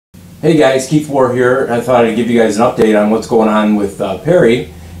Hey guys, Keith War here. I thought I'd give you guys an update on what's going on with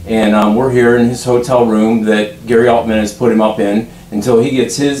Perry. And we're here in his hotel room that Gary Altman has put him up in until he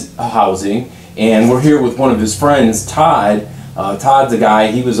gets his housing. And we're here with one of his friends, Todd. Todd's a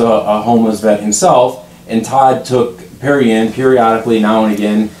guy, he was a homeless vet himself. And Todd took Perry in periodically now and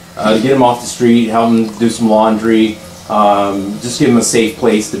again to get him off the street, help him do some laundry, just give him a safe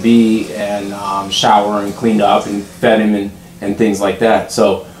place to be and shower and cleaned up and fed him and things like that.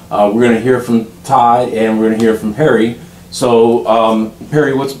 So we're going to hear from Todd and we're going to hear from Perry. So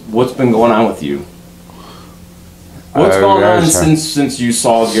Perry, what's been going on with you? What's going on since you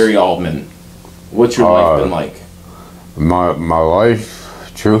saw Gary Altman? What's your life been like? My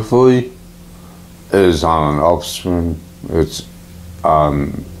life, truthfully, is on an upswing. It's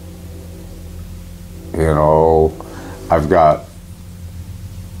you know,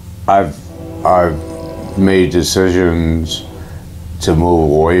 I've made decisions to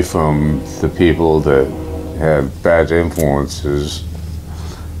move away from the people that have bad influences,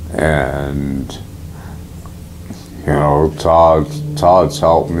 and you know, Todd's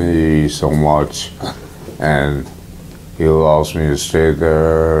helped me so much, and he allows me to stay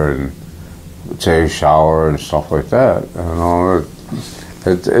there and take a shower and stuff like that. You know,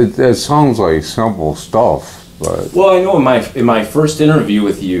 it sounds like simple stuff, but well, I know in my first interview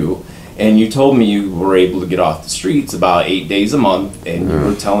with you, and you told me you were able to get off the streets about 8 days a month, and you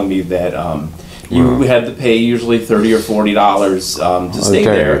were telling me that you had to pay usually $30 or $40 to stay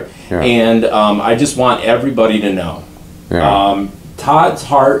there. Yeah. And I just want everybody to know, Todd's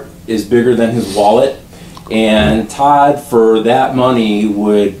heart is bigger than his wallet, and Todd, for that money,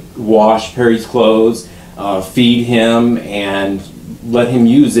 would wash Perry's clothes, feed him, and let him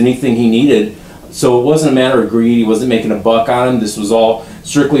use anything he needed. So it wasn't a matter of greed. He wasn't making a buck on him. This was all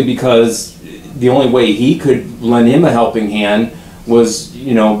strictly because the only way he could lend him a helping hand was,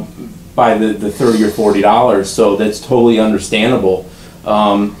 you know, by the $30 or $40. So that's totally understandable.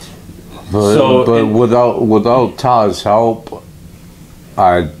 But without Todd's help,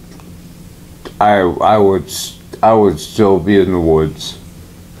 I would still be in the woods.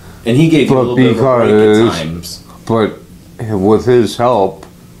 And he gave you a little bit of a break at times. But with his help,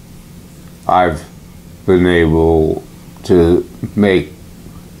 I've been able to make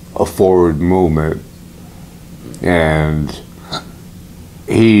a forward movement, and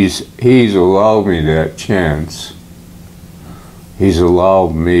he's allowed me that chance. He's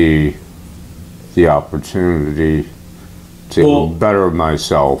allowed me the opportunity to better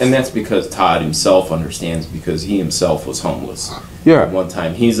myself. And that's because Todd himself understands, because he himself was homeless. Yeah. At one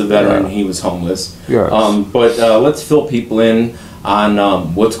time. He's a veteran, he was homeless. Yes. But let's fill people in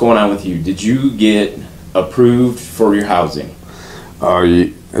on what's going on with you. Did you get approved for your housing?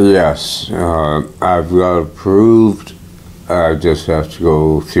 Yes. I've got approved. I just have to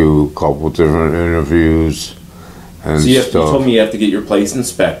go through a couple different interviews and stuff. stuff. You told me you have to get your place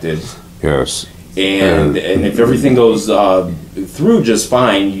inspected. Yes. And if everything goes through just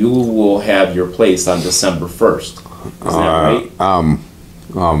fine, you will have your place on December 1st. Is that right?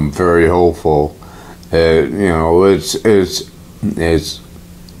 I'm very hopeful. You know, it's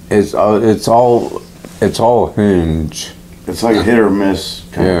all hinge. It's like a hit or miss.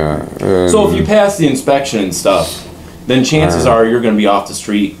 So if you pass the inspection and stuff, then chances are you're going to be off the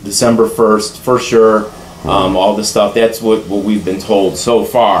street December 1st for sure. All this stuff. That's what we've been told so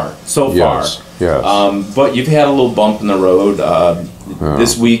far. Yes. But you've had a little bump in the road.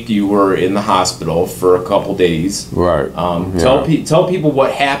 This week you were in the hospital for a couple days. Right. Tell people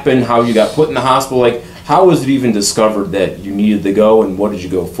what happened, how you got put in the hospital. Like, how was it even discovered that you needed to go, and what did you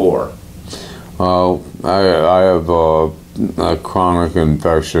go for? I have a chronic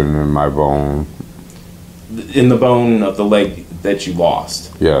infection in my bone. In the bone of the leg that you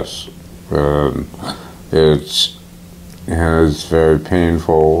lost? Yes. It's very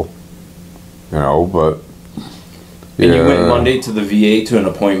painful, you know, but... And you went Monday to the VA to an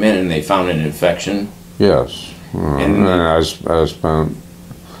appointment and they found an infection? Yes. And I spent a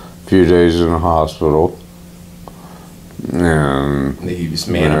few days in the hospital. And they gave you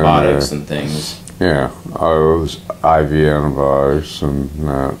some antibiotics and things. Yeah, I was IV antibiotics and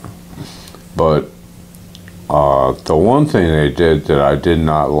that. But the one thing they did that I did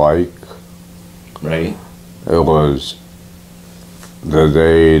not like, right, it was the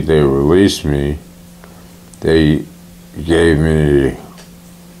day they released me, they gave me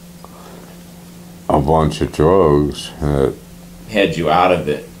a bunch of drugs that had you out of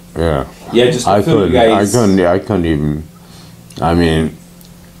it. Yeah. Yeah, just I couldn't even. I mean,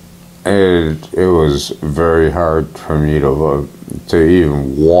 it was very hard for me to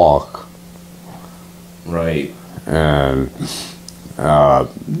even walk. Right. And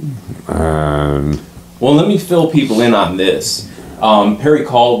And Well, let me fill people in on this. Perry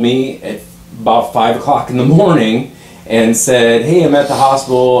called me at about 5 o'clock in the morning and said, hey, I'm at the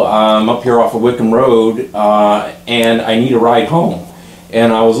hospital, I'm up here off of Wickham Road, and I need a ride home.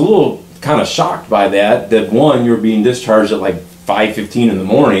 And I was a little kind of shocked by that one, you were being discharged at like 5:15 in the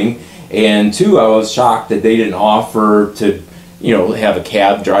morning, and two, I was shocked that they didn't offer to, you know, have a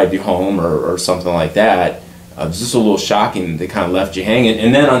cab drive you home or something like that. It was just a little shocking that they kind of left you hanging.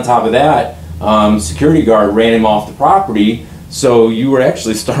 And then on top of that, security guard ran him off the property, so you were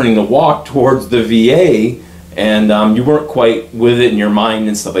actually starting to walk towards the VA, and you weren't quite with it in your mind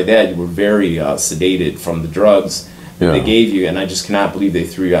and stuff like that. You were very sedated from the drugs that they gave you, and I just cannot believe they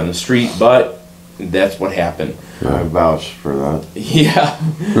threw you on the street, but that's what happened. I vouch for that. Yeah,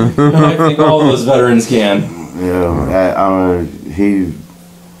 I think all those veterans can. Yeah, I mean,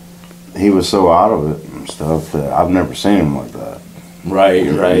 he was so out of it and stuff that I've never seen him like that. Right,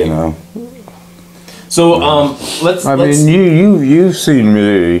 right. You know. So let's. I mean, you've seen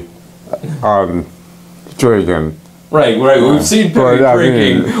me on drinking. Right. We've seen Perry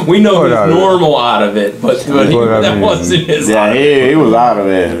drinking. We know he's normal out of it, but that wasn't his. Yeah, he was out of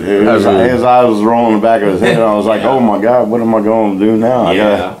it. His eyes was rolling in the back of his head. I was like, oh my God, what am I going to do now?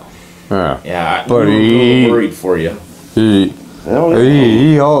 Yeah. But we were a little worried for you. He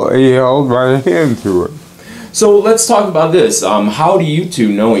held my hand through it. So let's talk about this. How do you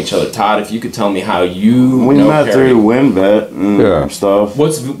two know each other, Todd? If you could tell me how you we know met Perry. through WinVet and stuff.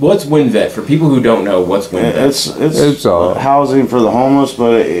 What's WinVet? For people who don't know, what's WinVet? It's housing for the homeless,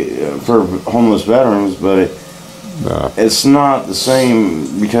 but for homeless veterans, but it's not the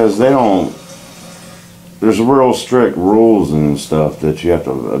same because they don't. There's real strict rules and stuff that you have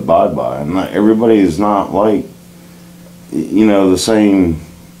to abide by, and not, everybody is not like, you know, the same.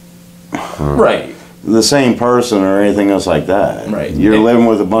 Right. The same person or anything else like that. Right. You're living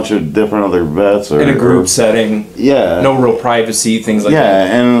with a bunch of different other vets or in a group setting. Yeah. No real privacy, things like that.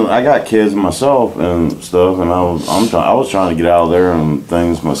 Yeah, and I got kids myself and stuff, and I was trying to get out of there and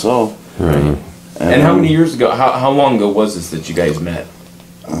things myself. Right. And how many years ago? How long ago was this that you guys met?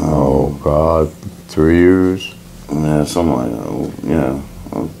 Oh God, 3 years. Yeah, something like that. Yeah.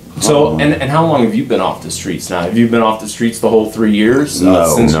 So, and how long have you been off the streets now? Have you been off the streets the whole 3 years?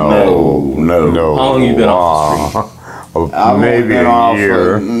 Since No. How long have you been off the streets? Maybe a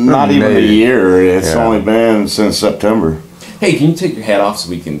year. Not even a year. It's only been since September. Hey, can you take your hat off so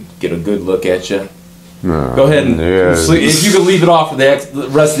we can get a good look at you? No. Go ahead and sleep. If you could leave it off for the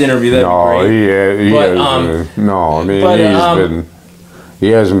rest of the interview, that'd be great. He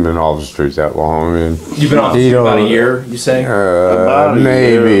hasn't been off the streets that long. I mean, you've been off the streets about a year, you say? About a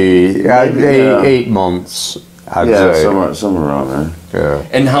maybe year. 8 months. I'd say. somewhere around there. Yeah.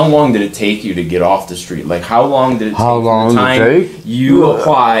 And how long did it take you to get off the street? Like, how long did it take from the time did it take? you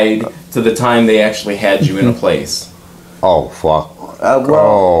applied to the time they actually had you in a place? Oh fuck.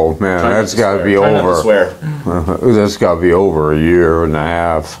 Well, Man, that's got to be Try not to over. swear. That's got to be over a year and a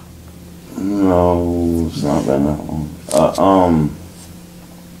half. no, it's not been that long.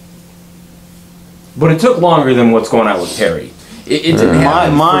 But it took longer than what's going on with Perry. It didn't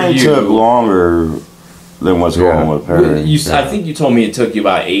happen Mine for you. took longer than what's going on with Perry. I think you told me it took you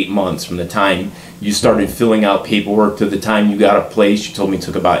about 8 months from the time you started filling out paperwork to the time you got a place. You told me it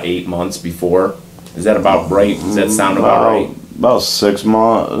took about 8 months before. Is that about right? Does that sound about right? About 6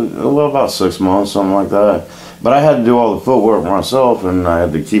 months. Well, about 6 months, something like that. But I had to do all the footwork myself, and I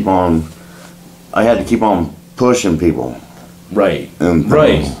had to keep on. I had to keep on pushing people. Right. And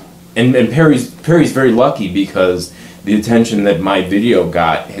right. And Perry's very lucky because the attention that my video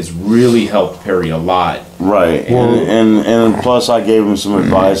got has really helped Perry a lot. Right. And plus I gave him some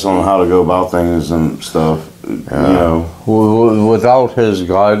advice on how to go about things and stuff. You know. Without his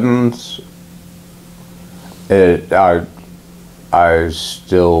guidance, I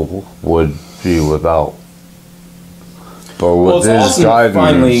still would be without. But with it's his awesome guidance, to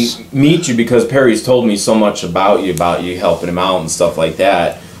finally meet you because Perry's told me so much about you helping him out and stuff like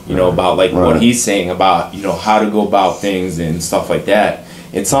that. You know, about like what he's saying about, you know, how to go about things and stuff like that.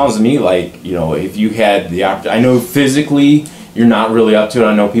 It sounds to me like, you know, if you had the opportunity, I know physically you're not really up to it.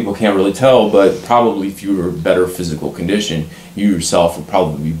 I know people can't really tell, but probably if you were in better physical condition, you yourself would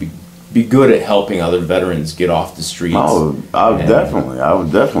probably be good at helping other veterans get off the streets. I would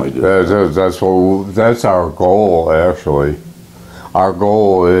definitely do that. That's our goal, actually. Our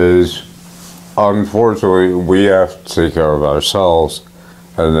goal is, unfortunately, we have to take care of ourselves,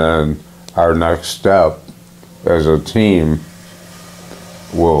 and then our next step as a team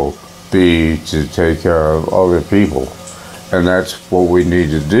will be to take care of other people, and that's what we need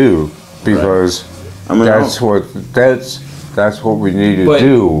to do because that's that's what we need to But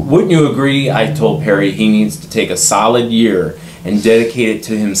do. wouldn't you agree? I told Perry he needs to take a solid year and dedicate it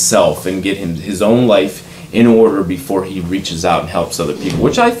to himself and get his own life in order before he reaches out and helps other people,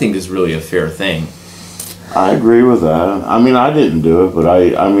 which I think is really a fair thing. I agree with that. I mean, I didn't do it, but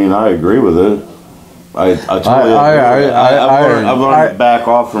I mean, I agree with it. I totally agree. I've learned to back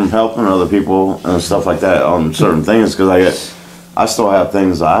off from helping other people and stuff like that on certain things because I still have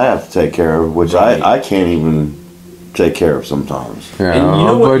things I have to take care of, which I can't even take care of sometimes. Yeah, And you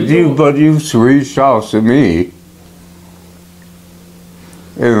know what, but you've reached out to me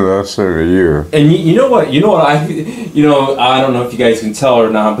in less than a year. And you know what I don't know if you guys can tell or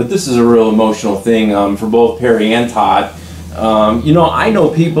not, but this is a real emotional thing for both Perry and Todd. I know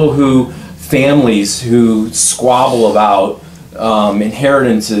people families who squabble about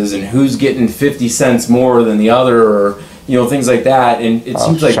inheritances and who's getting 50 cents more than the other, or things like that. And it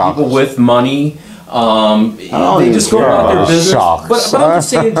seems like people with money, they just go about their business. But I'm just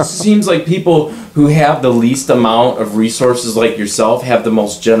saying, it just seems like people who have the least amount of resources, like yourself, have the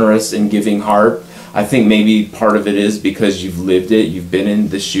most generous and giving heart. I think maybe part of it is because you've lived it. You've been in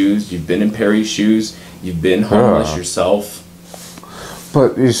the shoes. You've been in Perry's shoes. You've been homeless yourself.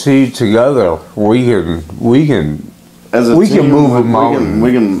 But you see, together we can As a we team, can move a mountain.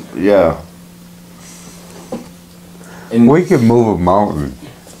 We can And we can move a mountain.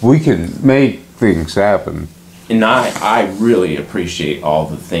 We can make things happen. And I really appreciate all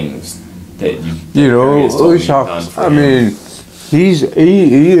the things that Perry has told me done for him. mean, he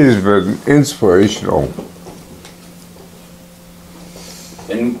has been inspirational.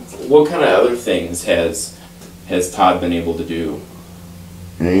 And what kind of other things has Todd been able to do?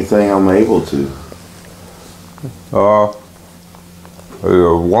 anything I'm able to.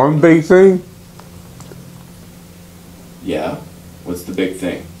 One big thing. Yeah. What's the big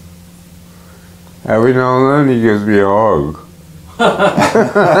thing? Every now and then he gives me a hug.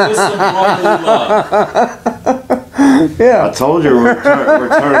 Just some brotherly love. Yeah. I told you we're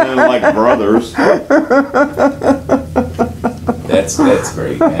turning in like brothers. That's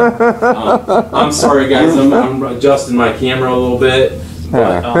great, man. I'm sorry, guys. I'm adjusting my camera a little bit. But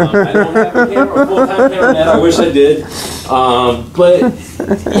I don't have a full-time cameraman. I wish I did. But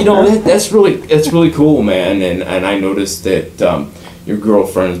that's really cool, man. And I noticed that your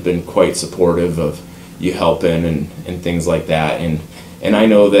girlfriend's been quite supportive of you helping and things like that. And I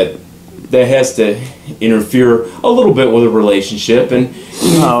know that has to interfere a little bit with a relationship. And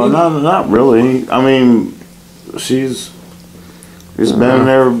no, not really. I mean, she's been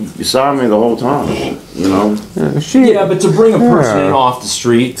there beside me the whole time. Yeah, but to bring a person in off the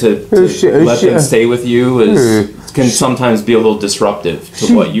street to let them stay with you can sometimes be a little disruptive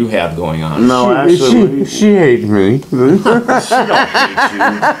to what you have going on. No, actually, she hates me. She don't hate you.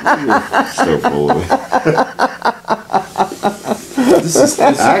 You're so full of it.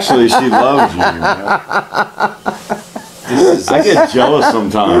 Actually, she loves you. Man. I get jealous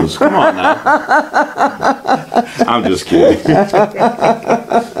sometimes. Come on now. I'm just kidding.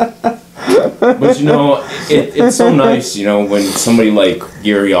 But it's so nice, when somebody like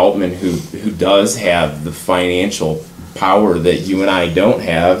Gary Altman, who does have the financial power that you and I don't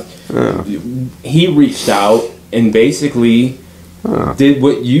have, he reached out and basically did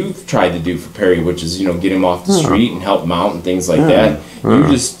what you've tried to do for Perry, which is get him off the street and help him out and things like that.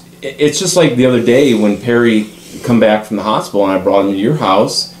 It's just like the other day when Perry come back from the hospital and I brought him to your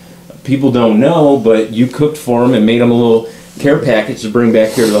house. People don't know, but you cooked for him and made him a little care package to bring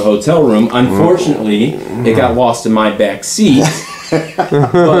back here to the hotel room. Unfortunately, it got lost in my back seat. But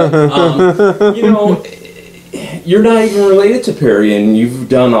you're not even related to Perry, and you've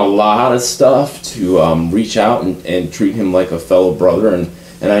done a lot of stuff to reach out and treat him like a fellow brother. And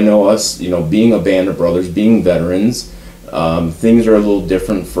I know us, being a band of brothers, being veterans, things are a little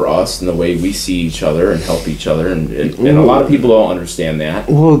different for us in the way we see each other and help each other, and a lot of people don't understand that.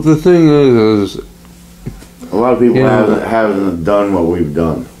 Well, the thing is a lot of people haven't done what we've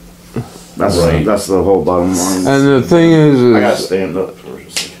done. That's right. That's the whole bottom line. And the thing is I gotta stand up for a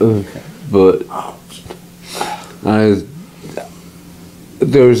second. But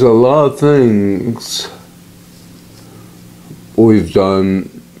there's a lot of things we've done.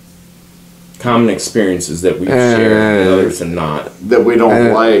 Common experiences that we share and others and not. That we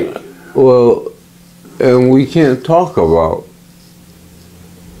don't like. Well, and we can't talk about.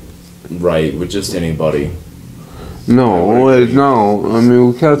 Right, with just anybody. No, no. I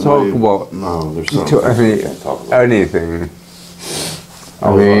mean, we can't talk about. No, there's something we can't talk about. Anything.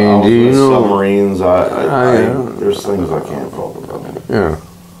 I mean, do you know submarines? There's things I can't talk about. Yeah,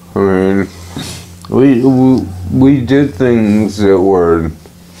 I mean, we did things that were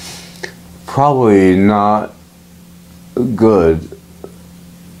probably not good.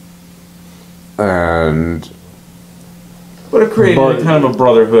 And But it created kind of a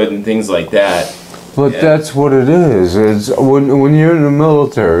brotherhood and things like that. but Yeah. that's what it is. It's when you're in the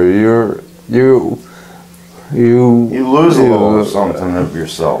military, you lose a little something of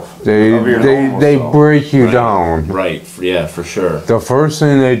yourself. They of your normal self. break you Right. down. Right, yeah, for sure. The first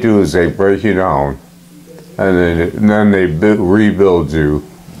thing they do is they break you down, and then they rebuild you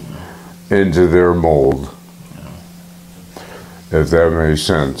into their mold. If that makes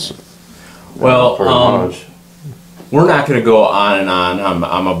sense. Well, Pretty much. we're not going to go on and on.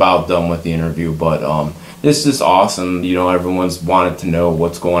 I'm about done with the interview, but this is awesome. You know, everyone's wanted to know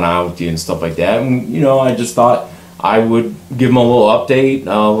what's going on with you and stuff like that. And, you know, I just thought I would give them a little update,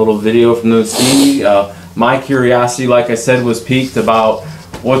 a little video from the sea. My curiosity, like I said, was piqued about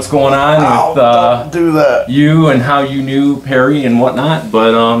what's going on with Don't do that. you and how you knew Perry and whatnot.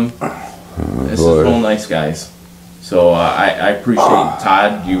 But this is Boy. real nice, guys. So I appreciate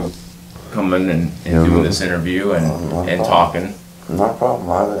Todd, you coming and doing this interview and talking. No problem.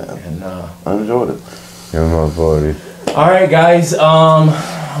 And I enjoyed it. You're my buddy. all right, guys.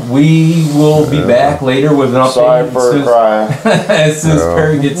 We will be back later with an update Sorry for as crying. as soon as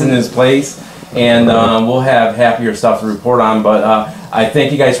Perry gets in his place, and we'll have happier stuff to report on. But I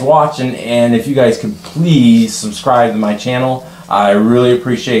thank you guys for watching, and if you guys could please subscribe to my channel, I really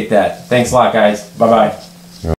appreciate that. Thanks a lot, guys. Bye bye.